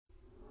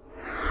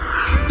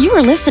You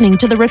are listening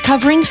to the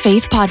Recovering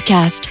Faith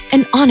Podcast,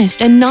 an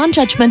honest and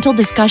non-judgmental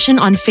discussion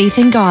on faith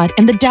in God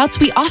and the doubts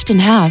we often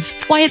have,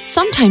 why it's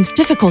sometimes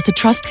difficult to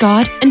trust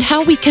God, and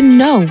how we can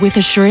know with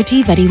a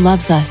surety that He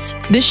loves us.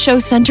 This show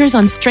centers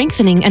on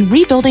strengthening and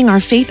rebuilding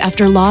our faith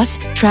after loss,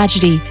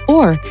 tragedy,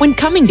 or when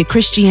coming to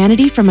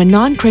Christianity from a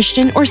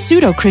non-Christian or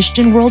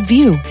pseudo-Christian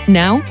worldview.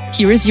 Now,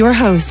 here is your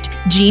host,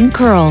 Gene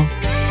Curl.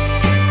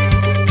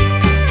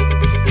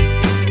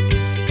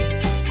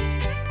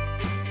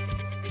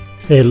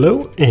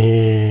 Hello,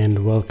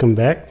 and welcome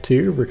back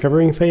to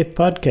Recovering Faith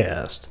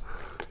Podcast.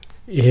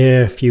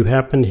 If you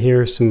happen to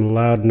hear some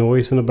loud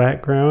noise in the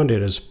background,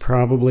 it is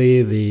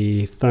probably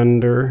the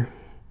thunder.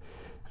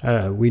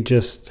 We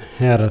just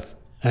had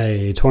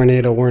a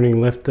tornado warning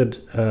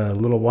lifted a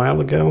little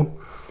while ago,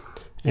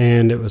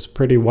 and it was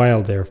pretty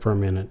wild there for a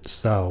minute.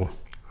 So,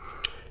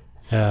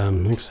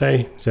 like I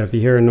say, if you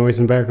hear a noise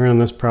in the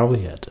background, that's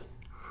probably it.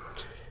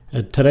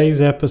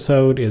 Today's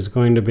episode is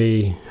going to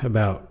be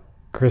about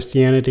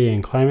Christianity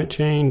and climate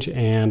change,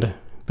 and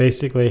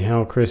basically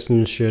how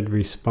Christians should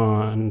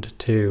respond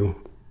to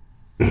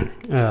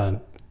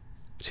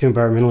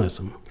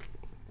environmentalism.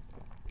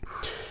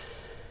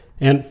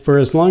 And for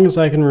as long as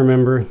I can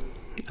remember,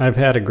 I've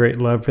had a great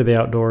love for the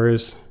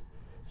outdoors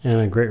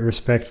and a great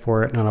respect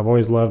for it, and I've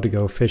always loved to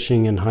go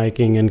fishing and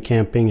hiking and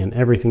camping and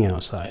everything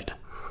outside.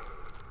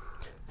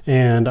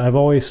 And I've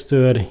always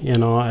stood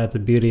in awe at the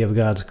beauty of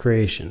God's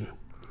creation.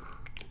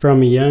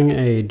 From a young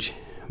age,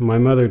 my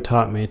mother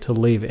taught me to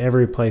leave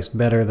every place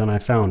better than I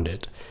found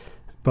it,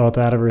 both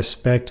out of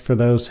respect for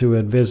those who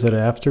would visit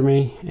after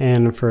me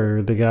and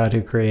for the God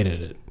who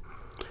created it.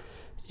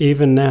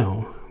 Even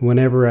now,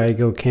 whenever I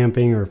go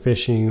camping or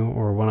fishing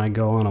or when I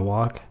go on a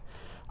walk,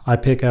 I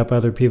pick up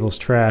other people's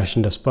trash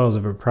and dispose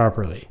of it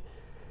properly.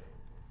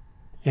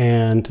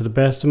 And to the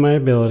best of my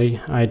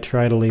ability, I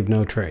try to leave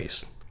no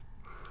trace.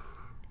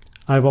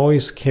 I've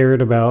always cared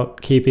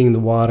about keeping the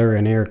water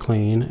and air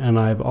clean, and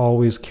I've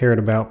always cared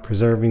about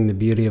preserving the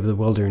beauty of the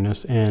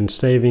wilderness and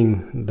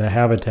saving the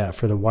habitat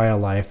for the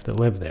wildlife that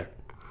live there.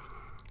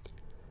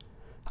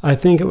 I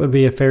think it would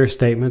be a fair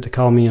statement to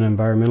call me an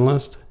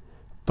environmentalist,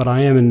 but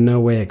I am in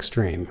no way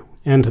extreme.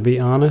 And to be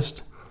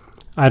honest,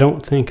 I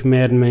don't think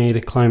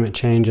man-made climate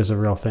change is a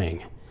real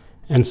thing.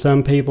 And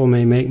some people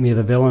may make me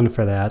the villain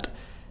for that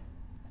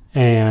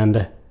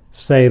and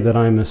say that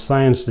I'm a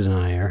science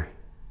denier.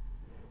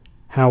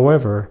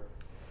 However,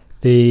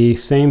 the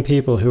same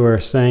people who are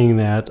saying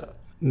that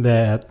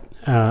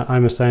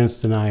I'm a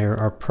science denier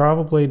are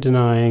probably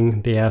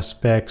denying the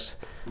aspects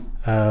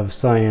of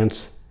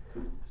science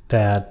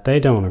that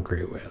they don't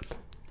agree with,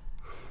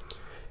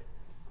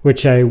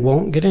 which I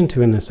won't get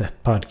into in this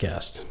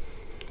podcast,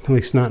 at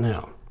least not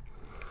now.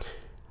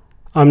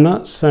 I'm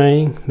not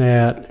saying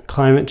that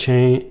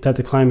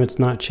the climate's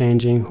not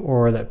changing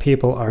or that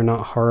people are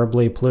not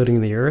horribly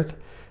polluting the earth.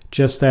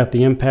 Just that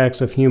the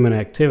impacts of human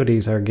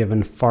activities are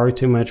given far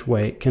too much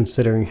weight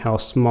considering how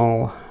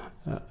small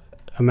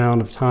amount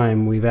of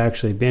time we've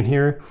actually been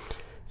here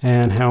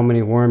and how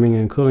many warming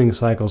and cooling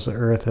cycles the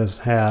Earth has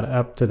had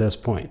up to this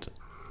point.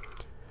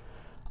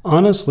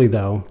 Honestly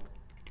though,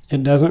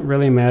 it doesn't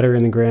really matter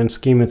in the grand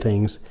scheme of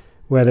things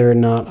whether or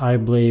not I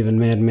believe in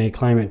man-made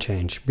climate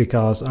change,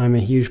 because I'm a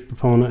huge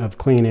proponent of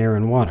clean air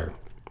and water.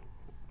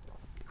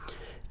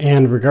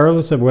 And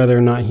regardless of whether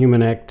or not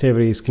human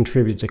activities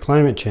contribute to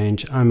climate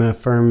change, I'm a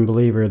firm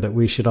believer that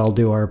we should all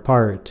do our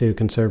part to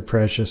conserve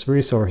precious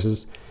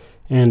resources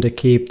and to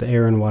keep the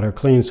air and water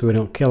clean so we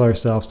don't kill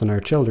ourselves and our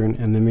children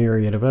and the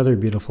myriad of other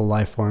beautiful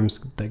life forms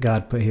that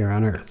God put here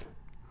on earth.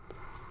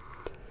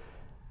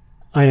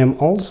 I am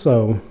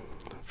also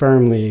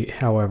firmly,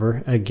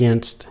 however,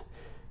 against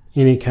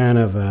any kind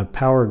of a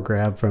power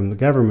grab from the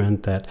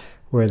government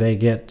where they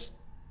get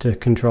to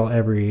control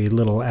every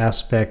little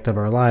aspect of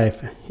our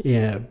life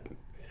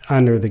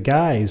under the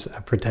guise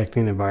of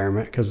protecting the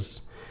environment,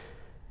 because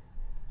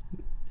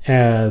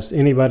as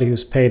anybody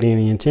who's paid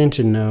any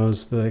attention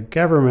knows, the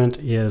government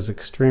is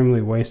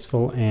extremely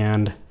wasteful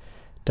and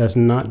does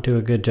not do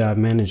a good job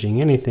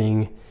managing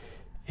anything,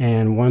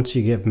 and once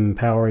you give them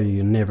power,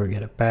 you never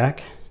get it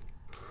back.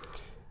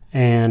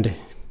 And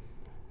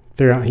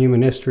throughout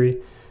human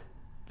history,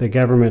 the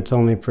government's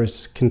only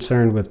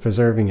concerned with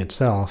preserving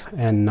itself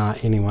and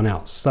not anyone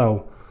else.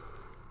 So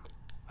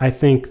I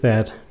think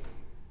that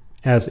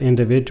as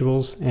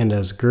individuals and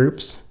as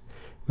groups,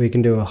 we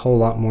can do a whole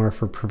lot more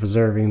for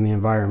preserving the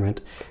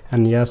environment.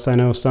 And yes, I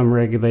know some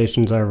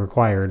regulations are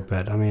required,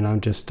 but I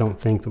just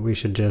don't think that we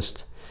should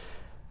just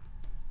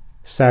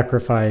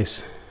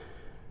sacrifice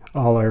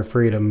all our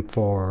freedom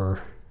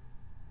for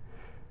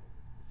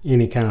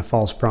any kind of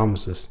false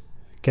promises.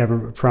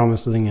 Government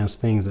promising us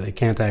things that they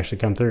can't actually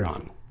come through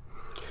on.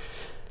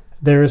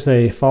 There's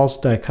a false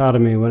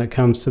dichotomy when it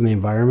comes to the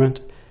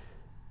environment.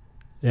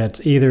 It's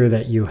either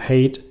that you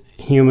hate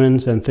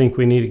humans and think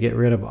we need to get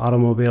rid of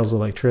automobiles,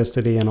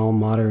 electricity, and all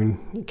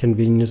modern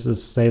conveniences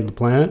to save the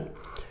planet,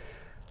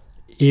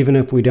 even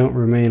if we don't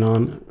remain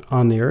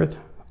on the earth,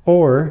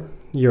 or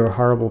you're a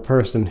horrible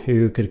person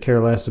who could care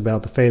less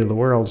about the fate of the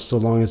world so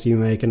long as you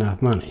make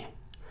enough money.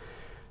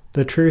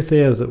 The truth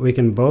is that we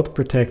can both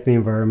protect the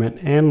environment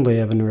and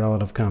live in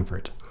relative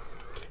comfort.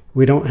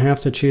 We don't have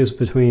to choose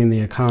between the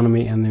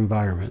economy and the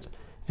environment,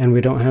 and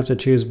we don't have to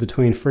choose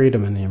between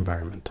freedom and the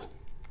environment.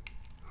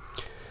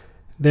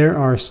 There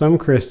are some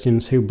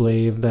Christians who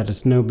believe that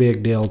it's no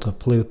big deal to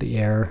pollute the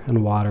air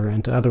and water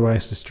and to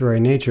otherwise destroy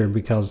nature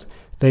because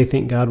they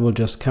think God will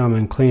just come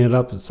and clean it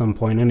up at some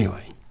point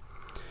anyway.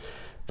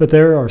 But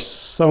there are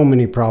so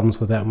many problems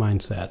with that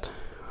mindset,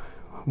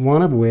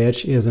 one of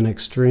which is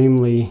extreme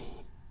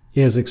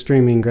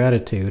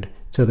ingratitude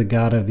to the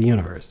God of the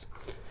universe.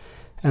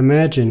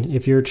 Imagine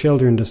if your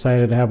children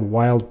decided to have a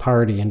wild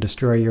party and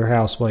destroy your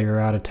house while you're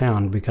out of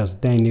town because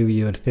they knew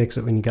you would fix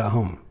it when you got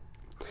home.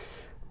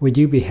 Would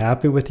you be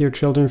happy with your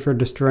children for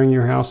destroying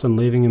your house and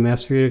leaving a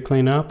mess for you to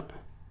clean up?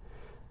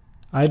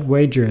 I'd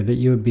wager that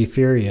you would be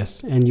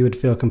furious and you would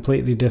feel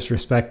completely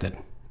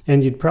disrespected,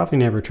 and you'd probably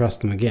never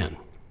trust them again.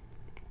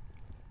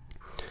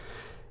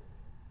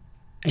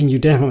 And you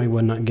definitely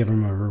would not give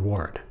them a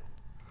reward.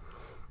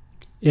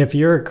 If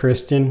you're a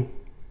Christian,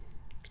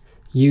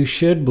 you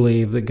should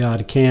believe that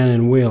God can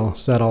and will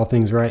set all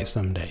things right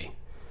someday.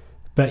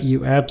 But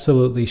you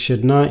absolutely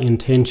should not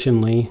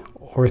intentionally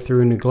or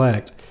through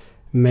neglect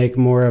make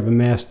more of a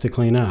mess to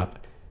clean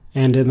up,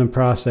 and in the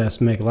process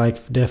make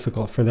life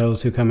difficult for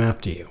those who come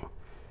after you.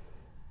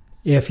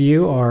 If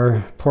you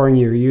are pouring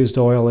your used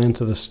oil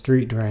into the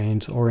street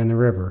drains or in the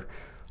river,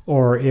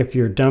 or if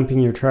you're dumping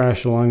your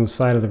trash along the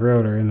side of the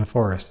road or in the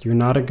forest, you're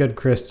not a good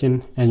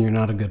Christian and you're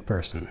not a good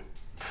person.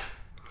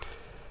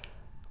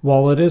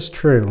 While it is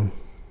true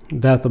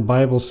that the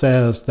Bible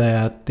says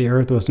that the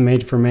earth was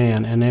made for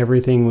man and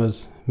everything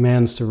was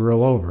man's to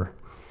rule over,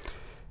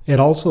 it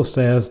also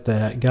says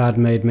that God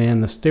made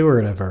man the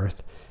steward of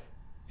earth,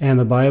 and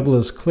the Bible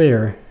is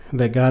clear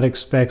that God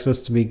expects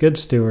us to be good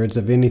stewards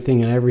of anything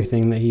and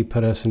everything that He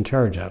put us in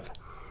charge of.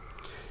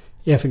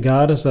 If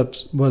God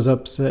was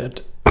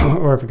upset,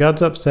 or if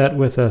God's upset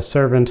with a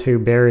servant who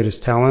buried his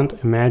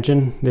talent,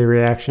 imagine the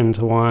reaction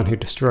to one who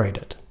destroyed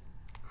it.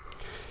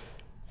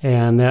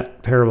 And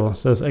that parable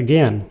says,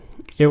 again,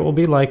 it will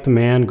be like the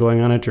man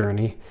going on a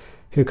journey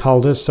who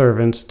called his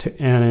servants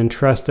and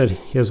entrusted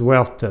his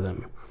wealth to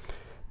them.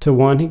 To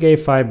one he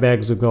gave 5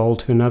 bags of gold,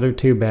 to another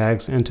 2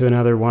 bags, and to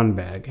another 1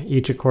 bag,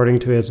 each according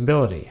to his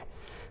ability.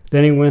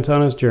 Then he went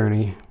on his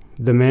journey.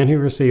 The man who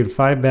received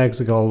 5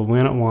 bags of gold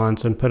went at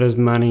once and put his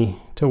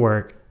money to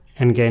work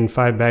and gained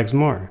 5 bags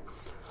more.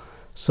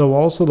 So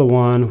also the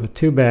one with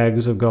 2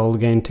 bags of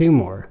gold gained 2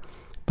 more.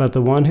 But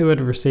the one who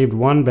had received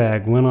 1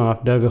 bag went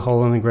off, dug a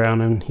hole in the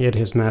ground, and hid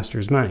his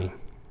master's money.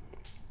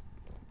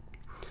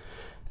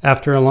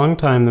 After a long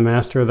time the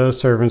master of those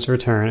servants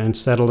returned and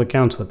settled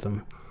accounts with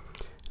them.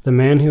 The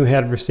man who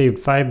had received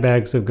 5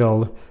 bags of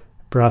gold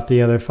brought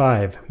the other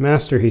 5.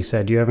 Master, he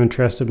said, you have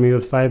entrusted me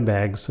with 5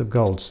 bags of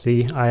gold.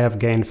 See, I have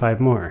gained 5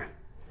 more.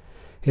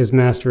 His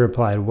master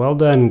replied, well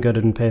done, good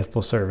and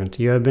faithful servant.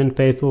 You have been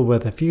faithful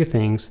with a few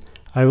things.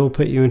 I will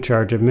put you in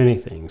charge of many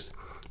things.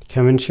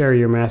 Come and share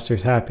your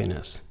master's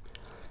happiness.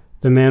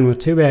 The man with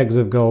 2 bags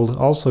of gold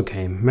also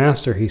came.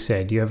 Master, he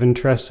said, you have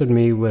entrusted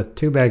me with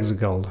 2 bags of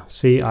gold.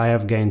 See, I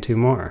have gained 2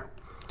 more.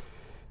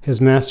 His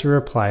master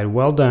replied,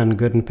 well done,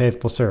 good and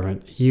faithful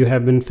servant. You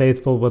have been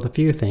faithful with a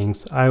few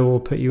things. I will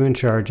put you in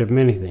charge of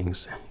many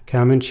things.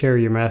 Come and share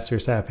your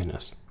master's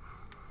happiness.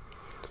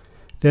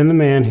 Then the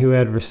man who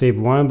had received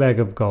 1 bag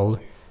of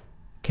gold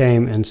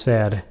came and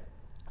said,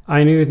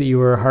 I knew that you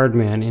were a hard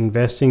man,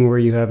 investing where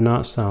you have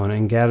not sown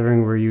and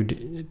gathering where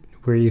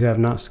you have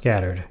not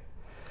scattered.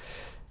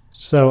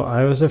 So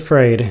I was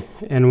afraid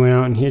and went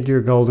out and hid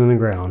your gold in the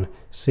ground.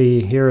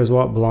 See, here is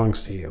what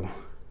belongs to you.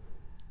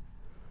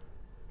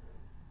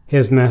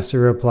 His master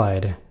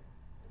replied,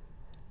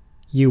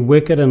 you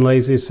wicked and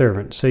lazy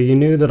servant, so you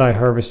knew that I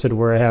harvested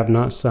where I have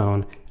not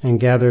sown and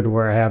gathered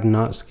where I have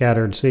not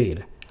scattered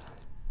seed.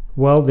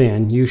 Well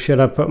then, you should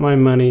have put my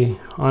money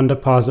on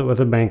deposit with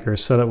the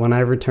bankers, so that when I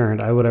returned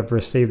I would have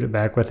received it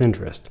back with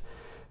interest.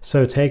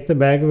 So take the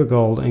bag of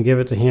gold and give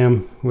it to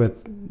him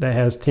that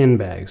has 10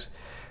 bags.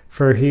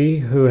 For he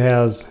who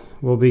has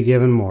will be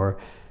given more,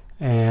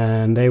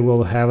 and they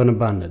will have an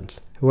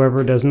abundance.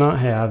 Whoever does not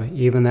have,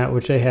 even that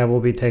which they have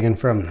will be taken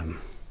from them.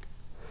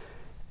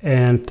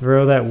 And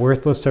throw that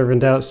worthless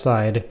servant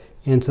outside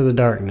into the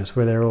darkness,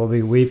 where there will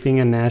be weeping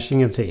and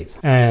gnashing of teeth.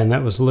 And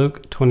that was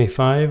Luke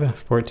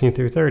 25:14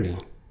 through 30.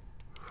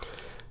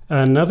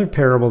 Another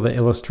parable that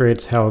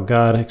illustrates how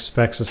God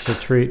expects us to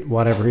treat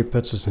whatever He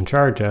puts us in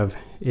charge of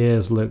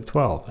is Luke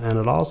 12. And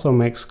it also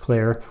makes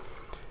clear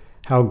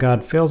how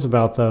God feels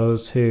about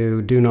those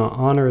who do not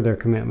honor their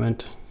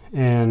commitment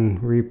and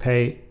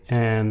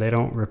they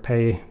don't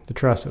repay the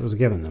trust that was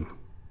given them.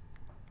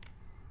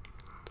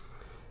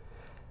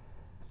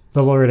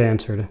 The Lord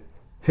answered,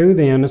 who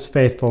then is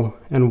faithful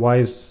and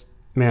wise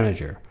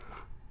manager,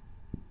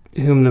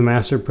 whom the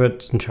master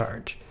puts in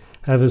charge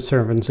of his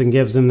servants and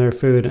gives them their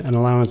food and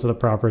allowance at the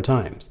proper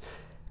times?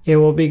 It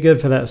will be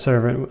good for that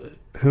servant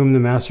whom the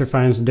master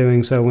finds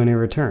doing so when he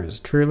returns.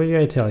 Truly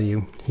I tell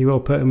you, he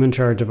will put him in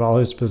charge of all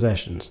his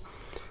possessions.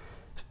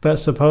 But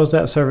suppose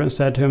that servant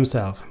said to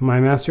himself, My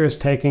master is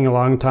taking a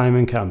long time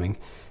in coming,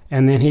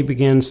 and then he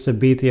begins to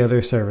beat the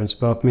other servants,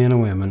 both men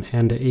and women,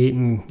 and to eat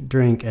and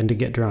drink and to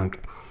get drunk.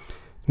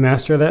 The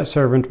master of that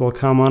servant will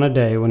come on a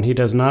day when he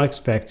does not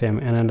expect him,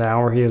 and an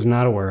hour he is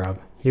not aware of.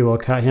 He will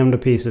cut him to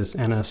pieces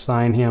and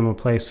assign him a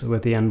place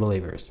with the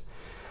unbelievers.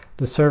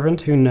 The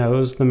servant who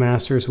knows the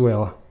master's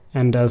will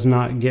and does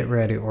not get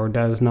ready or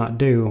does not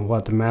do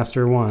what the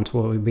master wants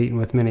will be beaten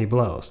with many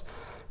blows.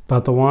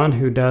 But the one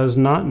who does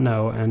not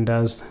know and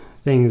does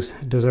things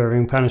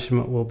deserving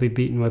punishment will be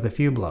beaten with a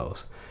few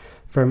blows.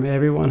 From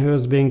everyone who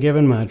has been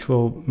given much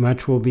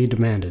will be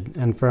demanded,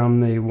 and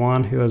from the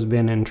one who has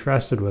been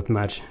entrusted with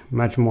much,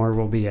 much more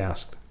will be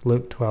asked.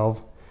 Luke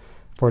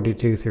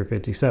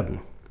 12:42-57.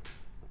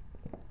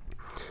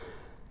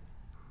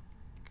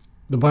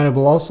 The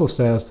Bible also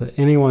says that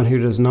anyone who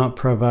does not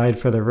provide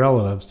for their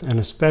relatives, and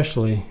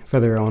especially for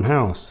their own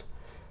house,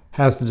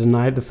 has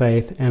denied the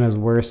faith and is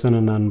worse than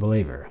an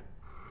unbeliever.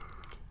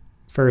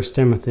 1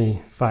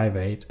 Timothy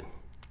 5:8.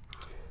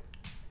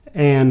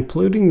 And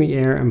polluting the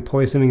air and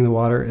poisoning the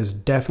water is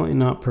definitely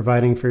not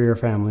providing for your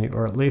family,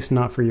 or at least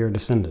not for your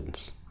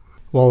descendants.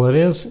 While it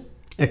is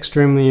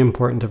extremely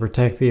important to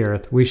protect the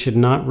earth, we should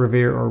not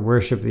revere or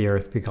worship the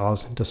earth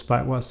because,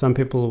 despite what some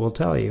people will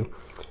tell you,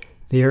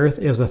 the earth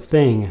is a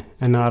thing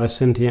and not a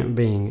sentient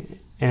being,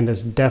 and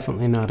is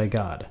definitely not a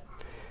god.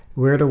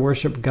 We're to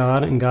worship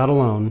God and God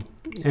alone,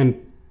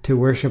 and to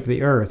worship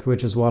the earth,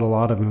 which is what a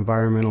lot of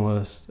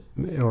environmentalists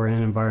or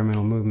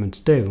environmental movements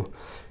do,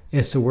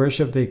 is to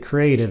worship the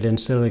created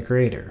instead of the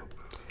creator.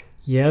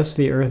 Yes,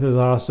 the earth is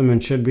awesome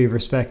and should be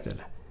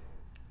respected.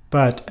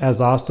 But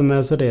as awesome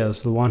as it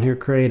is, the one who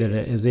created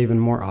it is even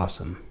more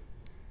awesome.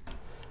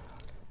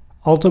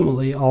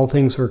 Ultimately, all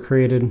things were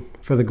created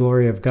for the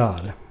glory of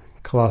God.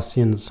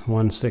 Colossians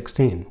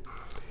 1:16.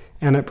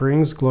 And it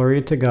brings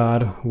glory to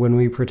God when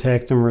we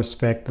protect and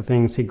respect the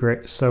things He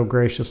so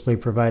graciously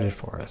provided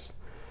for us.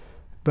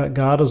 But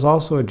God is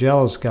also a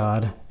jealous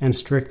God and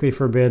strictly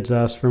forbids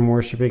us from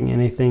worshiping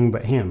anything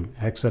but Him,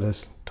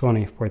 Exodus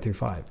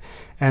 20:4-5.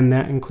 And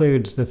that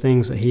includes the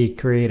things that He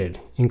created,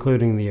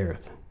 including the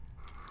earth.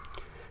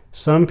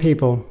 Some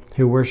people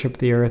who worship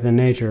the earth and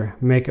nature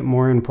make it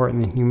more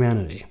important than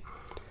humanity.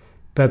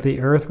 But the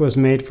earth was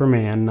made for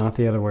man, not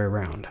the other way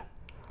around.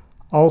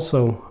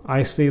 Also,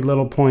 I see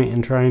little point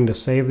in trying to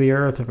save the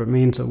earth if it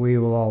means that we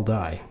will all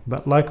die.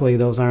 But luckily,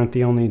 those aren't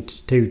the only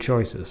two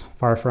choices.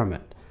 Far from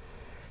it.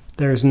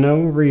 There's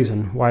no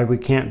reason why we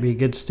can't be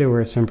good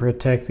stewards and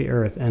protect the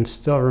earth and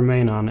still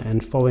remain on it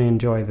and fully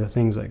enjoy the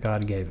things that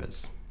God gave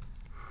us.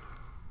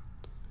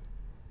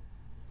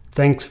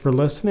 Thanks for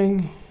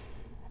listening,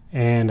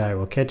 and I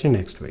will catch you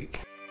next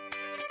week.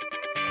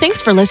 Thanks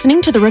for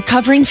listening to the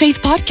Recovering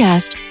Faith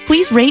Podcast.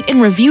 Please rate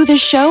and review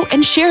this show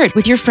and share it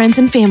with your friends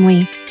and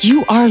family.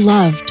 You are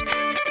loved.